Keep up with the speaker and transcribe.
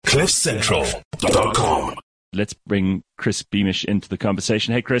CliffCentral.com. Let's bring Chris Beamish into the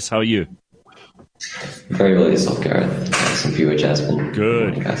conversation. Hey, Chris, how are you? Very well yourself, Gareth. Some fewer Jasmine.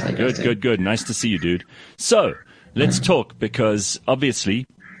 Good. Nice to see you, dude. So let's talk, because obviously,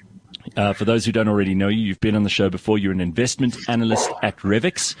 for those who don't already know you, you've been on the show before. You're an investment analyst at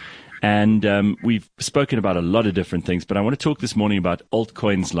Revix, and we've spoken about a lot of different things, but I want to talk this morning about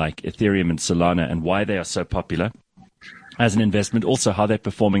altcoins like Ethereum and Solana and why they are so popular as an investment, also how they're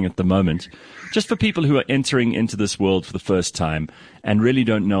performing at the moment, just for people who are entering into this world for the first time and really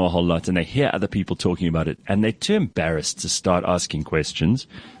don't know a whole lot, and they hear other people talking about it and they're too embarrassed to start asking questions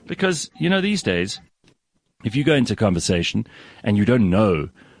because, these days, if you go into conversation and you don't know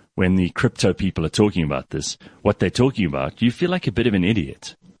when the crypto people are talking about this, what they're talking about, you feel like a bit of an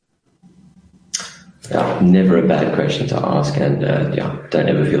idiot. Yeah, never a bad question to ask, and don't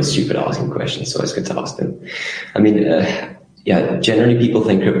ever feel stupid asking questions. So it's good to ask them. I mean, generally people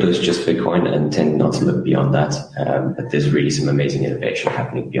think crypto is just Bitcoin and tend not to look beyond that. But there's really some amazing innovation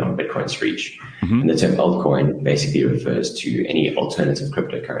happening beyond Bitcoin's reach. Mm-hmm. And the term altcoin basically refers to any alternative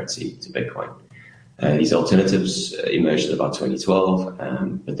cryptocurrency to Bitcoin. These alternatives emerged in about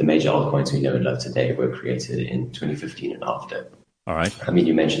 2012, but the major altcoins we know and love today were created in 2015 and after. All right. I mean,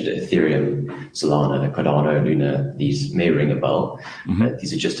 you mentioned Ethereum, Solana, Cardano, Luna. These may ring a bell. Mm-hmm.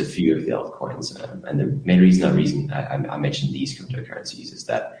 These are just a few of the altcoins. And the main reason I mentioned these cryptocurrencies is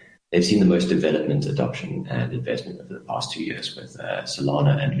that they've seen the most development, adoption, and investment over the past 2 years, with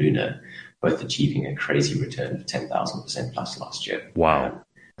Solana and Luna both achieving a crazy return of 10,000% plus last year. Wow.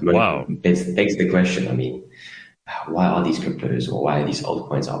 It begs the question, I mean, why are these cryptos, or why are these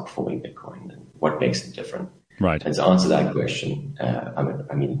altcoins outperforming Bitcoin, and what makes them different? Right. And to answer that question,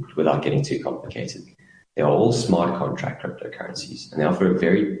 I mean, without getting too complicated, they are all smart contract cryptocurrencies, and they offer a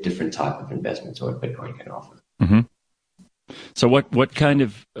very different type of investment to what Bitcoin can offer. Mm-hmm. So what kind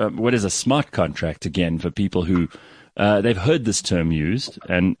of, what is a smart contract, again, for people who, they've heard this term used,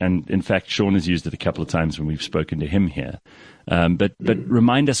 and in fact, Sean has used it a couple of times when we've spoken to him here. But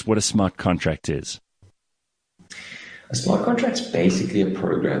remind us what a smart contract is. A smart contract is basically a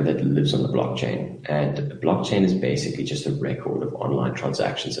program that lives on the blockchain, and a blockchain is basically just a record of online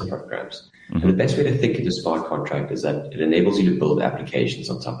transactions and programs. Mm-hmm. And the best way to think of a smart contract is that it enables you to build applications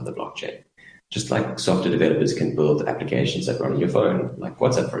on top of the blockchain, just like software developers can build applications that run on your phone, like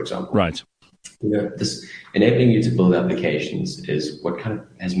WhatsApp, for example. Right. This enabling you to build applications is what kind of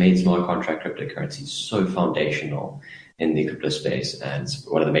has made smart contract cryptocurrencies so foundational in the crypto space, and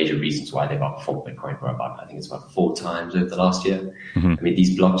one of the major reasons why they've outperformed Bitcoin for I think it's about 4 times over the last year. Mm-hmm. I mean,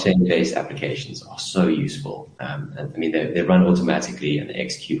 these blockchain-based applications are so useful. And I mean, they run automatically and they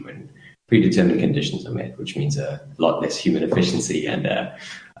execute when predetermined conditions are met, which means a lot less human efficiency and a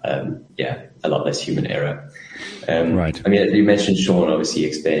lot less human error. Right. I mean, you mentioned Sean obviously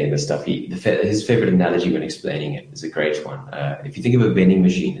explaining the stuff. His favorite analogy when explaining it is a great one. If you think of a vending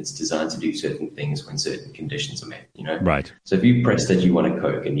machine, it's designed to do certain things when certain conditions are met, Right. So if you press that you want a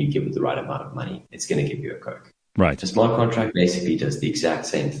Coke and you give it the right amount of money, it's going to give you a Coke. Right. A smart contract basically does the exact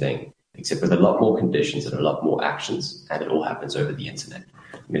same thing, except with a lot more conditions and a lot more actions, and it all happens over the internet.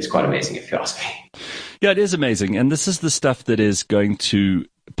 I mean, it's quite amazing if you ask me. Yeah, it is amazing. And this is the stuff that is going to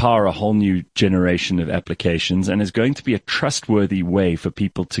power a whole new generation of applications, and is going to be a trustworthy way for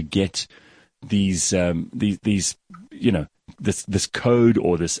people to get these this code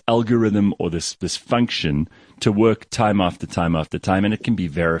or this algorithm or this function to work time after time after time, and it can be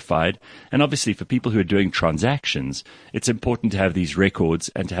verified. And obviously for people who are doing transactions, it's important to have these records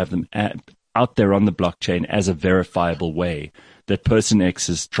and to have them out there on the blockchain as a verifiable way that person X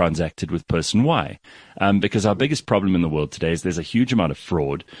has transacted with person Y. Because our biggest problem in the world today is there's a huge amount of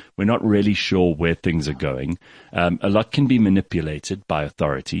fraud. We're not really sure where things are going. A lot can be manipulated by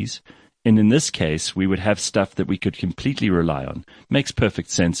authorities. And in this case, we would have stuff that we could completely rely on. Makes perfect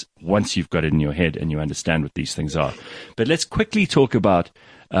sense once you've got it in your head and you understand what these things are. But let's quickly talk about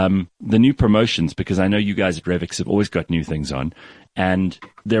the new promotions, because I know you guys at Revix have always got new things on. And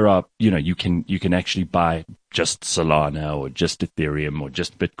there are, you can actually buy just Solana or just Ethereum or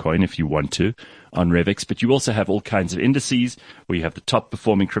just Bitcoin if you want to on Revix. But you also have all kinds of indices where you have the top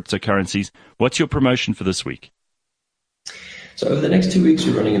performing cryptocurrencies. What's your promotion for this week? So over the next 2 weeks,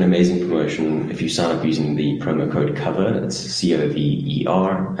 we're running an amazing promotion. If you sign up using the promo code COVER, that's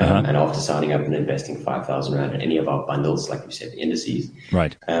COVER, and after signing up and investing 5,000 Rand in any of our bundles, like we said, the indices,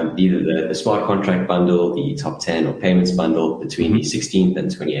 right? Either the smart contract bundle, the top 10 or payments bundle between the 16th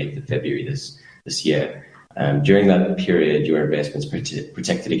and 28th of February this year. During that period, your investment's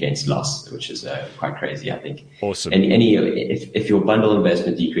protected against loss, which is quite crazy, I think. Awesome. And if your bundle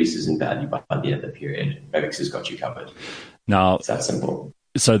investment decreases in value by the end of the period, Revix has got you covered. Now, it's that simple.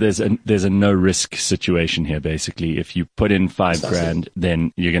 So there's a no risk situation here. Basically, if you put in $5,000,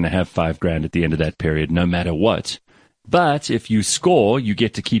 then you're going to have $5,000 at the end of that period, no matter what. But if you score, you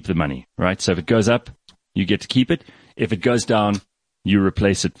get to keep the money, right? So if it goes up, you get to keep it. If it goes down, you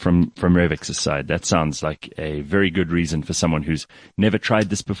replace it from Revix's side. That sounds like a very good reason for someone who's never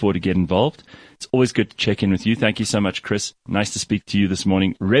tried this before to get involved. It's always good to check in with you. Thank you so much, Chris. Nice to speak to you this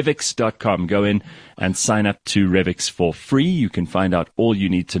morning. Revix.com. Go in and sign up to Revix for free. You can find out all you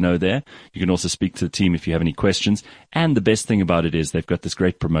need to know there. You can also speak to the team if you have any questions. And the best thing about it is they've got this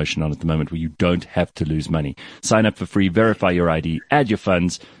great promotion on at the moment where you don't have to lose money. Sign up for free, verify your ID, add your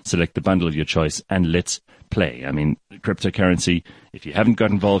funds, select the bundle of your choice, and let's play. I mean, cryptocurrency, if you haven't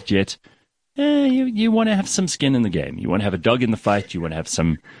got involved yet, you want to have some skin in the game. You want to have a dog in the fight. You want to have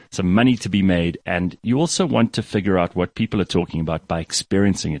some money to be made. And you also want to figure out what people are talking about by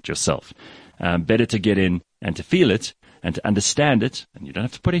experiencing it yourself. Better to get in and to feel it and to understand it. And you don't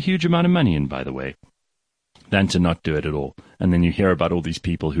have to put a huge amount of money in, by the way, than to not do it at all. And then you hear about all these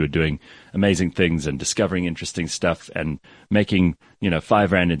people who are doing amazing things and discovering interesting stuff and making,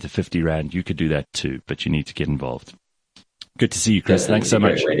 R5 into 50 Rand. You could do that too, but you need to get involved. Good to see you, Chris. Thanks so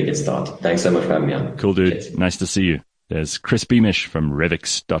much. Great way to get started. Thanks so much for having me on. Cool, dude. Cheers. Nice to see you. There's Chris Beamish from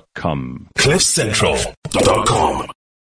Revix.com. CliffCentral.com